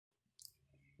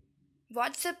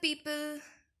What's up, people?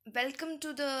 Welcome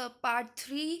to the part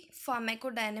 3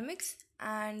 Pharmacodynamics,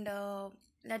 and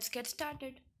let's get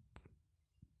started.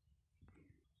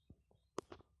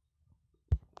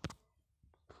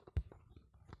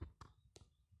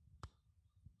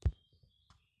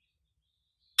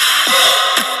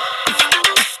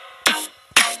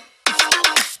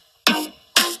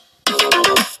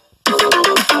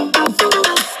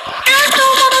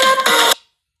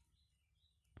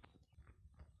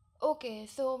 Okay,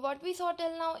 so what we saw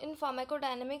till now in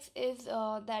pharmacodynamics is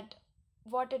that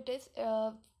what it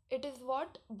is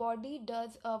what body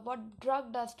does, what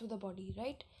drug does to the body,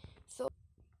 right?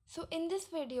 So in this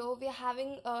video, we are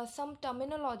having some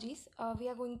terminologies. We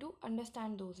are going to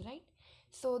understand those, right?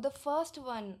 So the first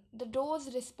one, the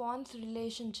dose response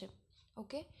relationship.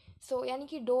 Okay, so यानी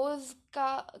कि dose का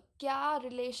क्या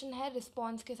relation है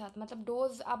response के साथ, मतलब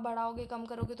dose आप बढ़ाओगे कम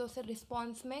करोगे तो उससे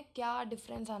रिस्पॉन्स में क्या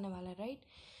डिफरेंस आने वाला है, right?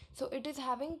 So it is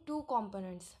having two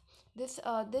components.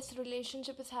 This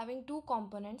relationship is having two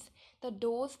components: the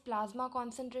dose plasma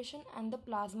concentration and the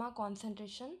plasma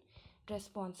concentration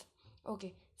response.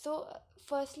 Okay, so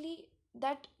firstly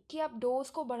that कि आप डोज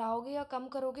को बढ़ाओगे या कम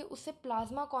करोगे उससे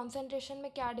प्लाज्मा कॉन्सेंट्रेशन में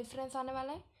क्या डिफरेंस आने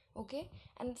वाला है. Okay,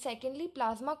 and secondly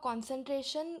plasma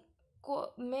concentration को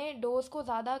में डोज को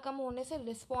ज़्यादा कम होने से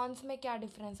रिस्पॉन्स में क्या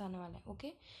डिफरेंस आने वाला है.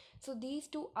 Okay, so these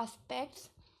two aspects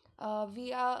we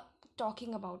are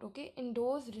talking about, okay, in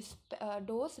dose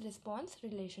response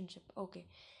relationship. Okay,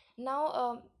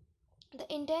 now the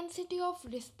intensity of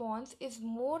response is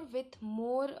more with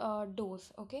more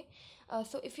dose. Okay,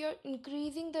 so if you're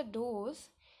increasing the dose,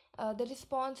 the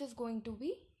response is going to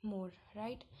be more,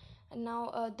 right? Now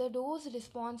the dose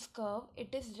response curve,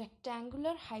 it is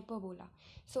rectangular hyperbola.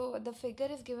 So the figure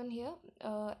is given here.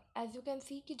 As you can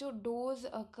see कि जो dose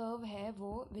curve है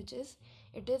वो, which is,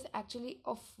 it is actually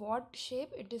of what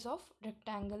shape? It is of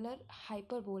rectangular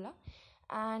hyperbola.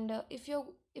 And if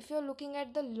you're looking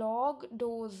at the log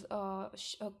dose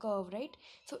curve, right?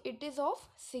 So it is of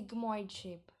sigmoid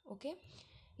shape. Okay,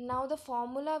 now the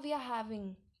formula we are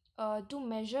having to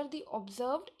measure the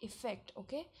observed effect.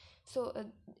 Okay, so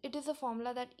it is a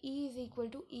formula that E is equal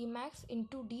to E max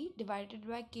into D divided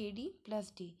by KD plus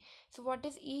D. So what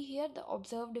is E here? The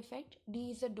observed effect. D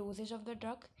is the dosage of the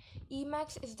drug. E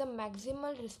max is the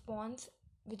maximal response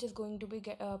which is going to be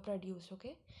produced.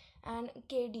 Okay, and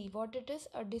KD, what it is?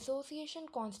 A dissociation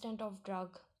constant of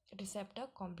drug receptor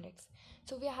complex.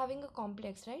 So we are having a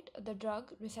complex, right? The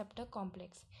drug receptor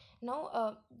complex.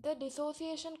 Now the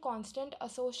dissociation constant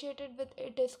associated with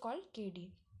it is called KD.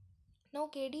 Now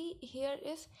KD here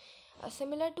is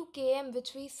similar to Km,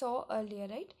 which we saw earlier,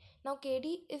 right? Now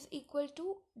KD is equal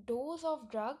to dose of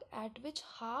drug at which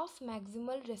half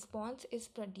maximal response is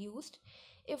produced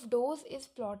if dose is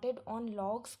plotted on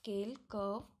log scale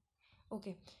curve.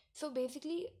 Okay, so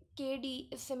basically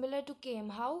KD is similar to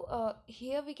Km. How?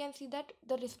 Here we can see that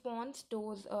the response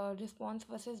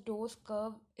versus dose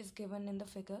curve is given in the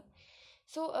figure.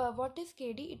 So what is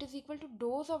KD? It is equal to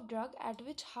dose of drug at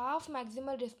which half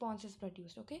maximal response is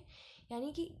produced. Okay,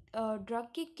 यानी कि drug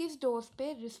की किस dose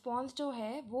पे response जो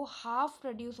है वो half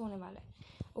produce होने वाला है.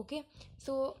 ओके,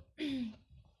 सो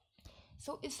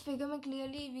सो इस फिगर में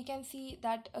clearly we can see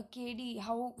that के D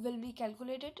how will be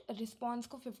calculated. Response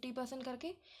को 50%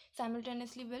 करके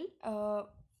simultaneously will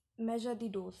measure the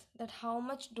dose, that how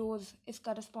much dose is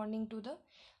corresponding to the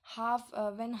half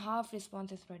when half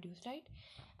response is produced, right?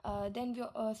 Then we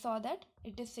saw that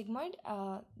it is sigmoid.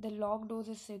 The log dose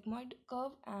is sigmoid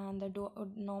curve and the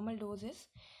normal dose is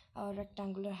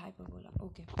rectangular hyperbola.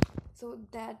 Okay, so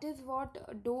that is what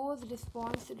dose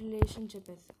response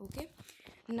relationship is. Okay,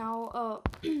 now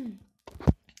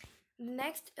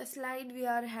next slide we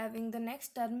are having, the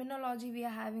next terminology we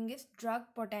are having is drug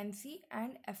potency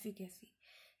and efficacy.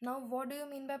 Now what do you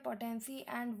mean by potency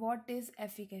and what is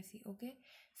efficacy? Okay,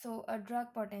 so a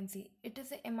drug potency, it is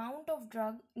the amount of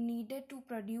drug needed to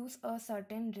produce a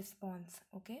certain response.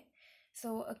 Okay,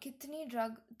 so कितनी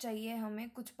drug चाहिए हमें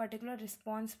कुछ particular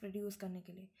response produce करने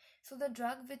के लिए. So the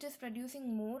drug which is producing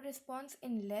more response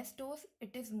in less dose,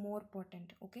 it is more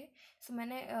potent. Okay, सो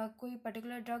मैंने कोई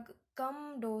particular drug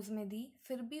कम dose में दी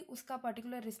फिर भी उसका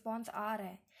पर्टिकुलर रिस्पॉन्स आ रहा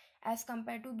है एज़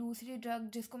कम्पेयर टू दूसरी ड्रग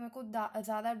जिसको मेरे को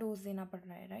ज़्यादा डोज देना पड़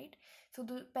रहा है, राइट? सो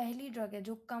पहली ड्रग है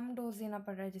जो कम डोज देना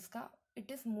पड़ रहा है जिसका,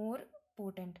 it is more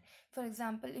potent. For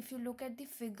example if you look at the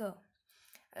figure,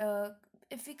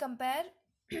 if we compare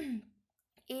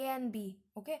A and B,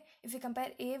 okay, if we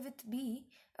compare A with B,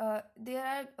 there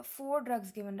are four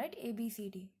drugs given, right? A, B, C,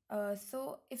 D.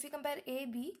 So if we compare A,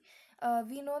 B,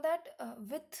 we know that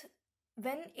with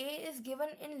when A is given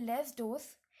in less dose,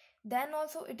 then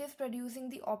also it is producing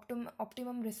the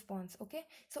optimum response. Okay,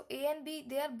 so A and B,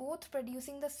 they are both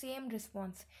producing the same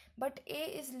response, but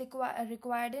A is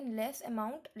required in less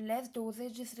amount, less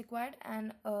dosage is required,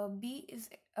 and B is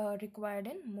required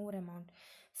in more amount.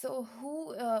 So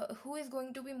who is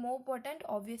going to be more potent?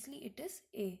 Obviously it is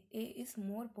A is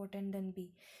more potent than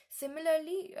B.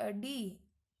 Similarly,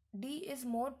 D is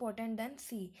more potent than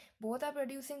C. Both are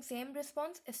producing same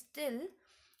response, still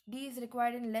D is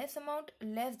required in less amount,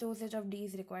 less dosage of D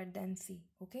is required than C.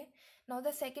 Okay. Now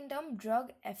the second term,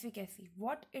 drug efficacy.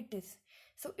 What it is?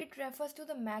 So it refers to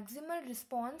the maximal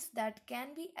response that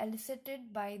can be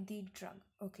elicited by the drug.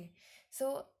 Okay.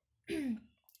 So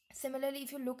similarly,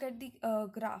 if you look at the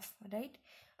graph, right?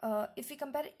 If we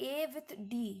compare A with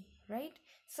D, right?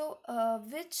 So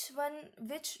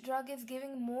which drug is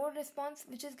giving more response,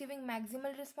 which is giving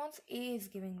maximal response? A is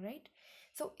giving, right?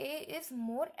 So A is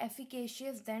more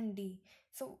efficacious than D.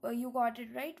 So you got it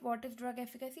right. What is drug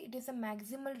efficacy? It is a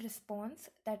maximal response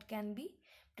that can be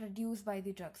produced by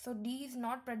the drug. So D is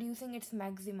not producing its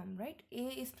maximum, right? A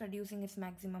is producing its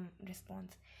maximum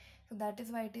response. So that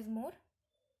is why it is more.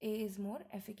 A is more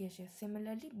efficacious.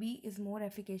 Similarly, B is more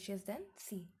efficacious than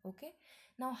C. Okay.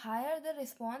 Now, higher the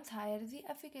response, higher the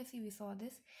efficacy. We saw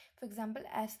this. For example,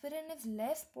 aspirin is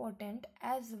less potent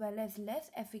as well as less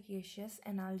efficacious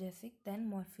analgesic than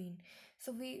morphine.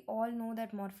 So we all know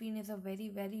that morphine is a very,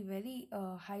 very, very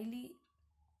highly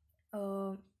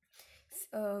uh,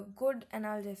 good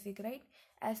analgesic, right?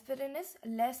 Aspirin is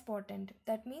less potent.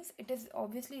 That means it is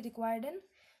obviously required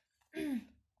in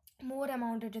more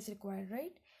amount it is required,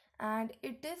 right? And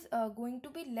it is going to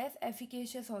be less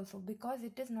efficacious also, because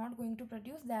it is not going to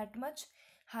produce that much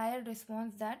higher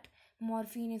response that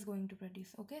morphine is going to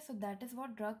produce. Okay, so that is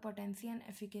what drug potency and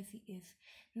efficacy is.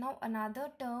 Now another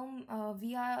term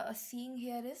we are seeing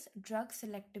here is drug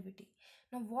selectivity.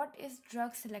 Now what is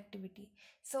drug selectivity?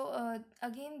 So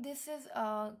again, this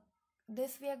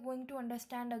we are going to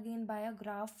understand again by a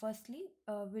graph. Firstly,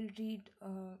 we'll read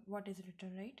what is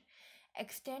written, right?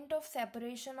 Extent of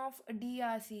separation of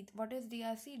DRC. What is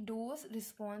DRC? Dose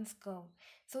response curve.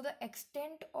 So the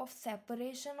extent of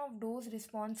separation of dose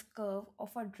response curve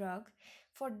of a drug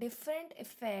for different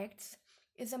effects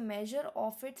is a measure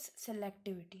of its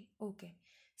selectivity. Okay,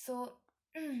 so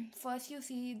first you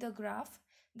see the graph,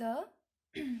 the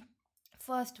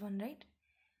first one, right?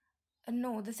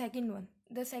 No, the second one.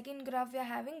 The second graph we are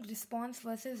having response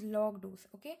versus log dose.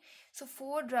 Okay, so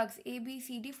four drugs, A, B,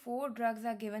 C, D, four drugs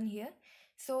are given here.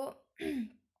 So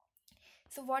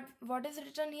so what is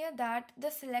written here? That the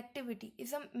selectivity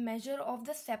is a measure of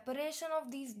the separation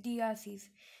of these DRCs.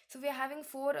 So we are having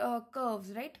four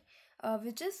curves, right?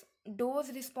 Which is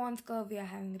dose response curve we are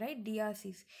having, right?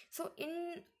 DRCs. So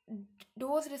in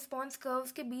dose response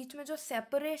curves के बीच में जो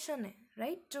separation है,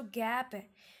 right? जो gap है,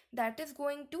 that is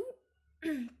going to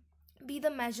be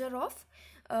the measure of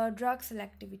drug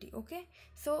selectivity. Okay,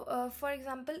 so for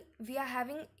example, we are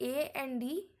having A and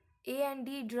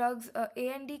D drugs. A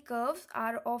and D curves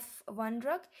are of one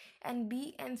drug, and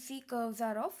B and C curves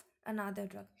are of another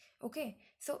drug. Okay,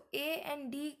 so A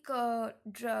and D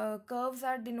curves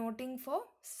are denoting for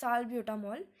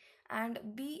salbutamol, and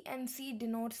B and C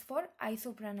denotes for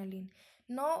isopranoline.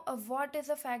 Now, what is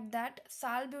the fact that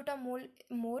salbutamol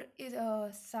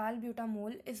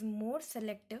is more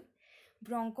selective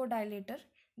bronchodilator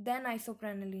than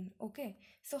isopranoline. Okay,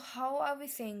 so how are we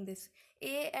saying this?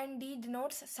 A and D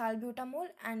denotes salbutamol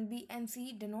and B and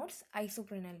C denotes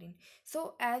isopranoline.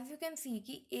 So as you can see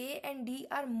कि A and D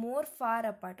are more far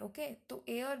apart. Okay, तो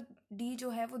A और D जो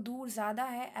है वो दूर ज़्यादा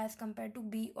है as compared to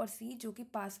B और C जो कि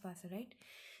पास पास है, right?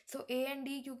 So A and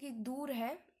D क्योंकि दूर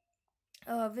है,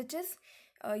 which is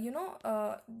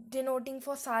denoting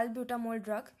for salbutamol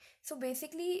drug. So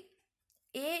basically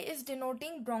A is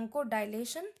denoting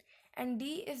bronchodilation and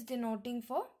D is denoting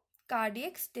for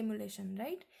cardiac stimulation,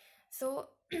 right? So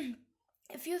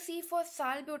if you see for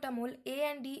salbutamol, A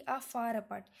and D are far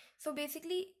apart. So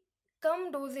basically come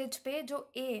doses पे जो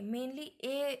A, mainly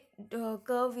A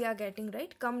curve we are getting,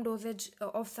 right? Come dosage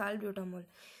of salbutamol.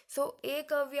 So A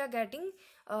curve we are getting,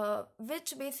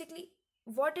 which basically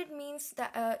what it means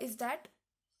is that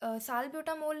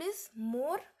salbutamol is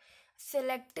more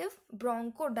selective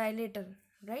bronchodilator,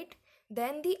 right,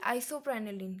 then the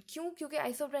isopranoline. क्यों? क्योंकि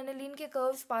isopranoline के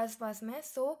curves पास पास में,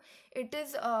 so it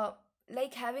is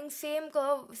like having same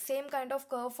curve, same kind of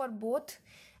curve for both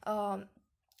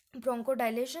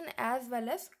bronchodilation as well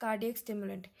as cardiac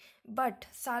stimulant. But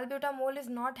salbutamol is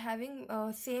not having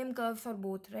same curve for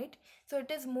both, right? So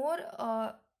it is more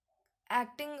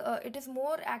acting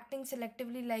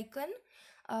selectively like an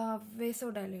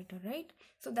vasodilator, right?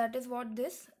 So that is what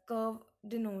this curve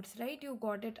denotes, right? You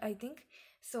got it, I think.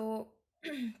 So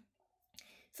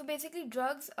so basically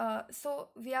drugs, so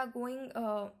we are going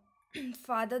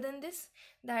farther than this,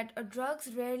 that drugs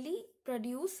rarely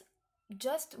produce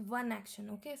just one action.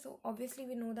 Okay, so obviously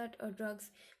we know that drugs,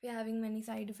 we are having many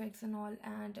side effects and all,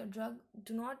 and a drug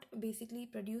do not basically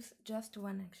produce just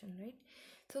one action, right?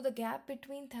 So the gap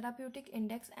between therapeutic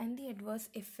index and the adverse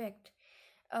effect,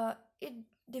 it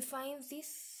defines the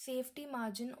safety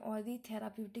margin or the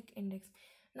therapeutic index.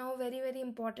 Now very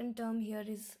important term here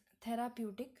is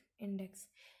therapeutic index.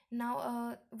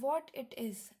 Now what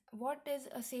is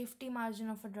a safety margin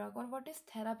of a drug, or what is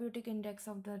therapeutic index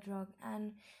of the drug,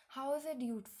 and how is it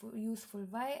useful?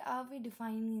 Why are we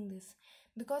defining this?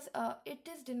 Because it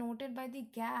is denoted by the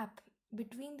gap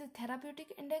between the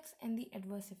therapeutic index and the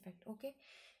adverse effect. Okay,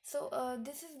 so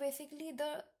this is basically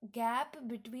the gap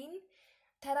between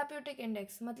therapeutic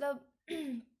index मतलब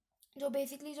जो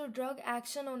basically जो drug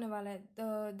action होने वाला है,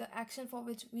 the action for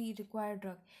which we require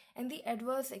drug, and the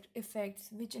adverse effects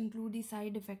which include the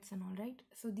side effects and all, right?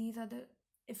 So these are the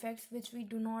effects which we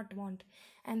do not want,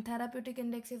 and therapeutic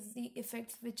index is the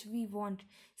effects which we want.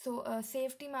 So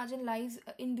safety margin lies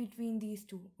in between these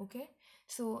two. Okay,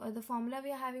 so the formula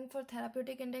we are having for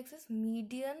therapeutic index is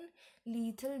median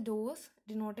lethal dose,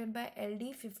 denoted by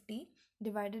LD50,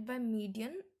 divided by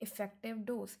median effective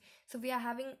dose. So we are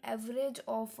having average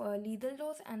of lethal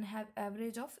dose and have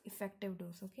average of effective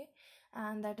dose. Okay,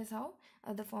 and that is how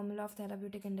the formula of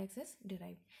therapeutic index is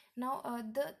derived. Now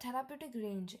the therapeutic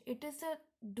range, it is a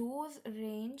dose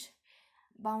range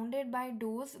bounded by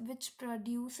dose which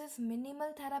produces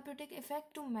minimal therapeutic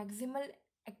effect to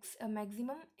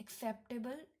maximum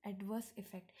acceptable adverse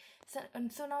effect.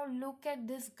 So now look at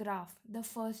this graph, the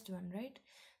first one, right?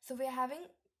 So we are having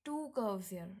two curves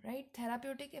here, right?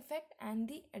 Therapeutic effect and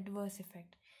the adverse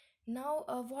effect. Now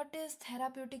what is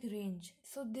therapeutic range?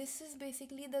 So this is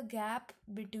basically the gap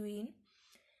between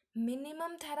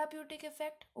minimum therapeutic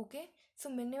effect. Okay, so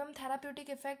minimum therapeutic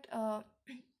effect,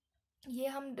 ये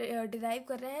हम derive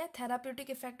कर रहे हैं therapeutic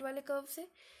effect वाले curve से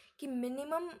कि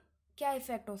minimum क्या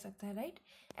effect हो सकता है, right?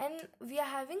 And we are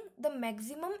having the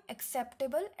maximum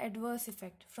acceptable adverse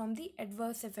effect from the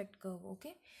adverse effect curve.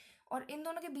 Okay, और इन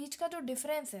दोनों के बीच का जो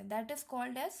डिफरेंस है that is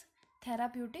called as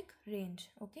therapeutic range.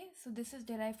 Okay, so this is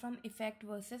derived from effect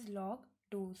versus log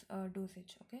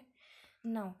dosage. Okay,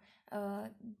 now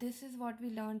this is what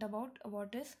we learned about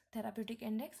what is therapeutic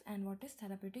index and what is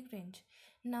therapeutic range.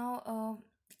 Now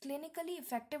clinically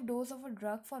effective dose of a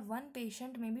drug for one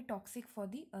patient may be toxic for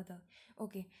the other.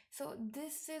 Okay, so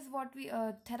this is what we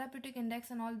therapeutic index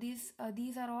and all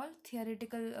these are all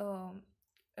theoretical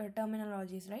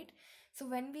terminologies, right? So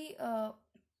when we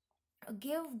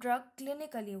give drug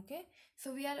clinically, okay,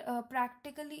 so we are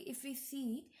practically, if we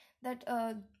see that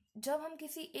जब हम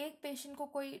किसी एक patient को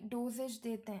कोई doses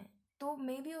देते हैं तो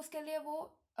may be उसके लिए वो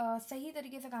सही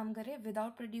तरीके से काम करे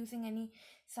without producing any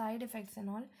side effects and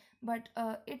all, but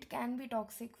it can be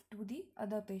toxic to the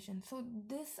other patient. So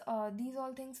these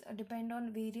all things depend on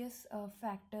various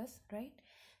factors, right?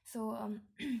 So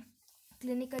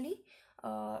clinically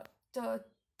the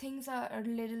things are a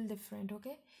little different.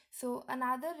 Okay, so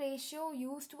another ratio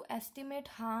used to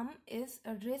estimate harm is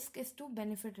a risk is to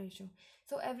benefit ratio.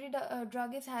 So every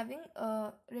drug is having a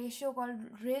ratio called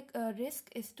risk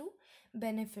is to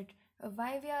benefit. Why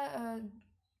we are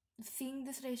seeing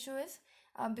this ratio is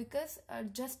because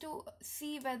just to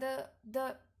see whether the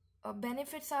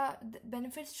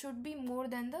benefits should be more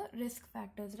than the risk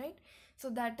factors, right? So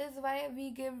that is why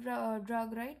we give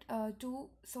drug, right, to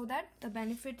so that the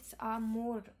benefits are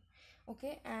more,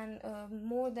 okay, and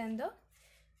more than the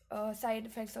side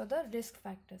effects or the risk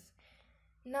factors.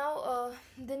 Now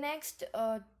the next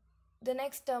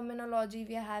terminology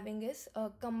we are having is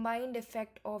combined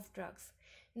effect of drugs.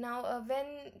 Now when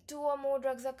two or more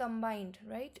drugs are combined,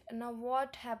 right, now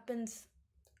what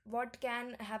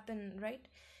can happen, right?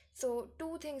 So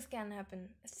two things can happen: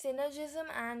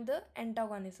 synergism and the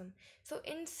antagonism. So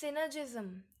in synergism,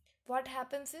 what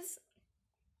happens is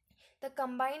the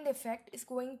combined effect is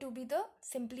going to be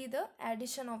simply the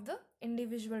addition of the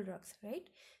individual drugs,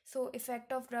 right? So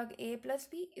effect of drug A plus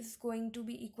B is going to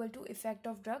be equal to effect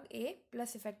of drug A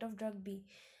plus effect of drug B.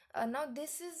 Now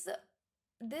this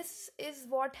is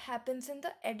what happens in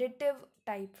the additive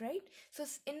type, right?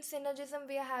 So in synergism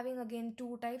we are having again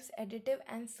two types, additive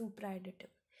and supra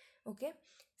additive. Okay,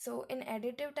 so in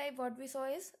additive type what we saw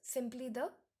is simply the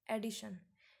addition.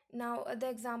 Now the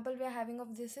example we are having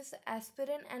of this is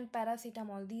aspirin and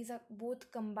paracetamol. These are both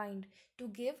combined to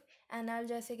give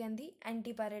analgesic and the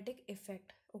antipyretic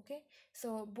effect. Okay,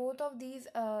 so both of these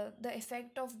the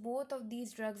effect of both of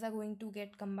these drugs are going to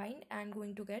get combined and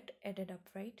going to get added up,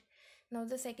 right? Now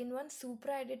the second one,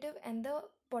 supra-additive and the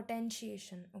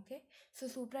potentiation. Okay, so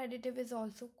supra-additive is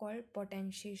also called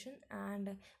potentiation,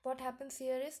 and what happens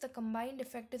here is the combined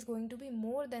effect is going to be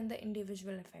more than the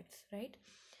individual effects, right?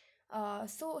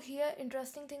 So here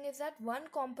interesting thing is that one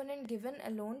component given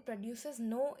alone produces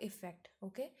no effect.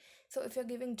 Okay, so if you're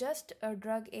giving just a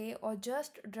drug A or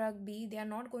just drug B, they are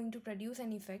not going to produce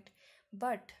an effect,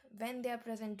 but when they are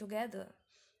present together,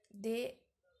 they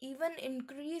even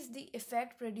increase the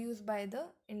effect produced by the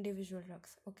individual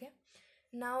drugs. Okay,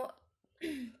 now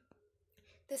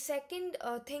the second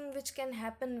thing which can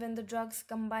happen when the drugs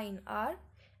combine are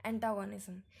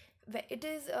antagonism. It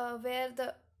is where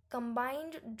the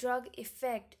combined drug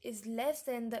effect is less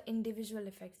than the individual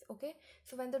effects. Okay,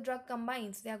 so when the drug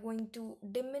combines, they are going to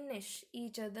diminish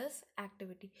each other's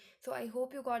activity. So I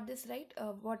hope you got this right.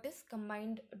 What is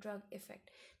combined drug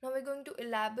effect? Now we're going to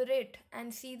elaborate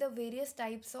and see the various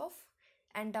types of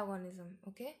antagonism.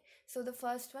 Okay, so the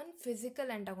first one,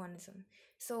 physical antagonism.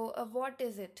 So what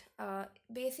is it?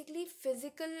 Basically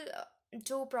physical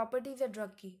जो properties है drug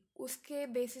की उसके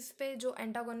basis पे जो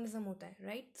antagonism होता है,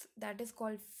 right, that is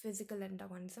called physical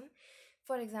antagonism.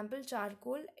 For example,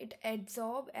 charcoal, it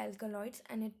absorb alkaloids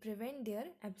and it prevent their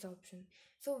absorption.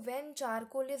 So when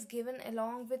charcoal is given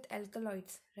along with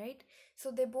alkaloids, right, so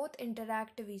they both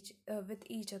interact with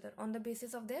each other on the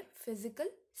basis of their physical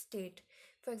state.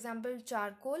 For example,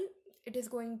 charcoal, it is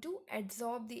going to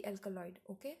absorb the alkaloid.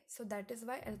 Okay, so that is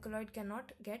why alkaloid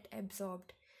cannot get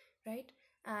absorbed, right?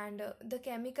 And the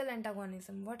chemical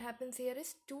antagonism, what happens here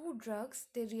is two drugs,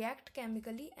 they react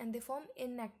chemically and they form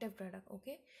inactive product.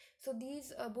 Okay, so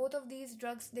these both of these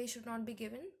drugs, they should not be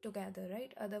given together,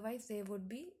 right? Otherwise they would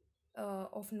be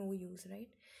of no use, right?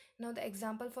 Now the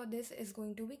example for this is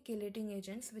going to be chelating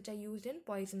agents which are used in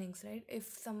poisonings, right? If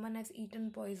someone has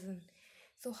eaten poison,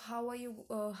 so how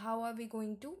are we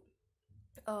going to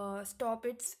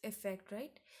stop its effect,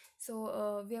 right?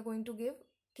 So we are going to give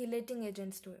chelating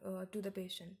agents to the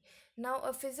patient. Now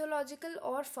a physiological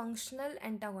or functional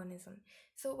antagonism.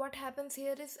 So what happens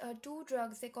here is two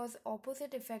drugs, they cause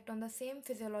opposite effect on the same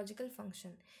physiological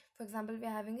function. For example, we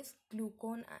are having is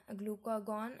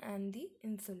glucagon and the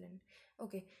insulin.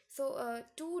 Okay, so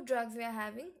two drugs we are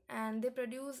having and they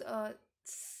produce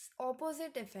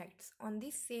opposite effects on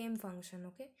the same function.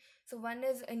 Okay, so one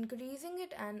is increasing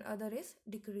it and other is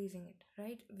decreasing it,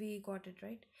 right? We got it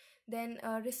right. Then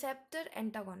receptor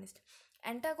antagonist.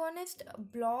 Antagonist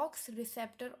blocks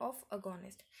receptor of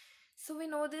agonist. So we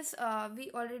know this, we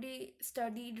already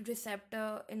studied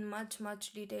receptor in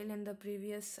much detail in the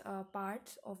previous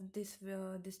parts of this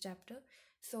chapter.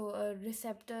 So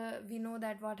receptor, we know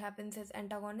that what happens is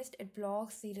antagonist, it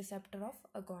blocks the receptor of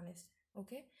agonist.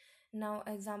 Okay, now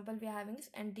example we are having is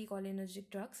anticholinergic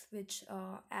drugs which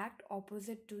act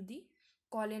opposite to the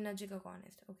cholinergic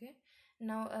agonist. Okay,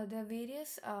 now the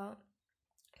various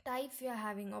types we are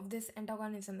having of this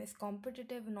antagonism is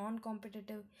competitive,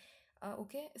 non-competitive.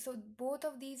 Okay, so both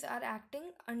of these are acting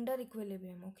under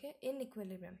equilibrium. Okay, in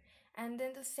equilibrium. And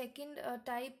then the second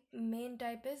main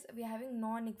type is we are having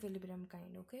non-equilibrium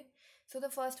kind. Okay, so the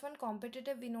first one,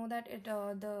 competitive, we know that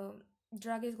the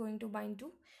drug is going to bind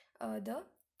to the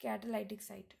catalytic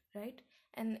site, right?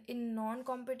 And in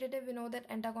non-competitive, we know that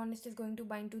antagonist is going to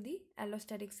bind to the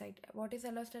allosteric site. What is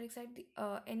allosteric site?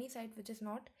 Any site which is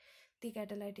not the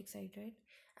catalytic site, right?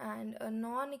 And a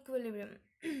non-equilibrium.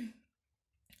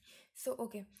 So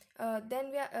okay,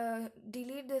 then we are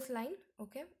delete this line.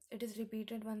 Okay, it is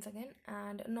repeated once again.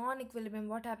 And non-equilibrium,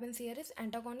 what happens here is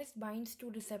antagonist binds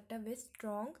to receptor with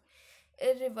strong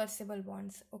irreversible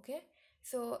bonds. Okay,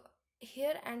 so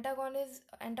here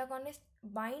antagonist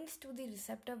binds to the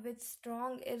receptor with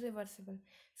strong irreversible.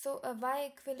 So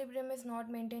why equilibrium is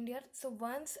not maintained here? So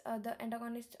once the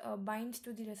antagonist binds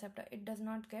to the receptor, it does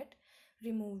not get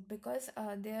removed because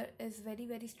there is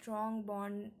very strong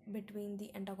bond between the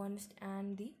antagonist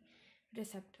and the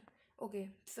receptor.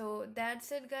 Okay, so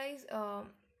that's it guys.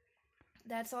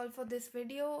 That's all for this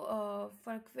video.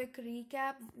 For a quick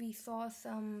recap, we saw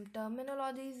some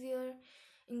terminologies here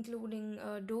including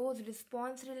dose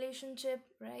response relationship,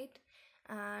 right,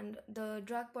 and the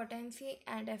drug potency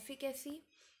and efficacy.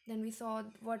 Then we saw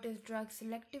what is drug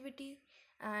selectivity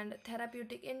and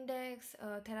therapeutic index,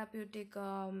 therapeutic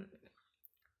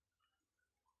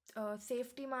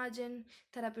safety margin,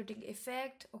 therapeutic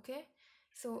effect. Okay,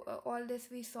 so all this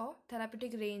we saw,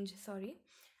 therapeutic range, sorry.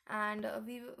 And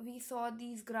we saw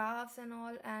these graphs and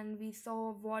all, and we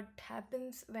saw what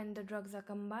happens when the drugs are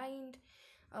combined,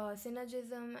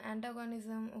 synergism,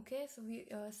 antagonism. Okay, so we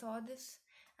saw this,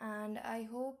 and I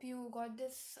hope you got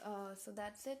this. So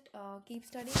that's it. Keep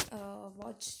studying,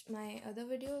 watch my other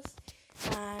videos,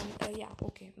 And yeah,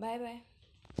 okay, bye bye.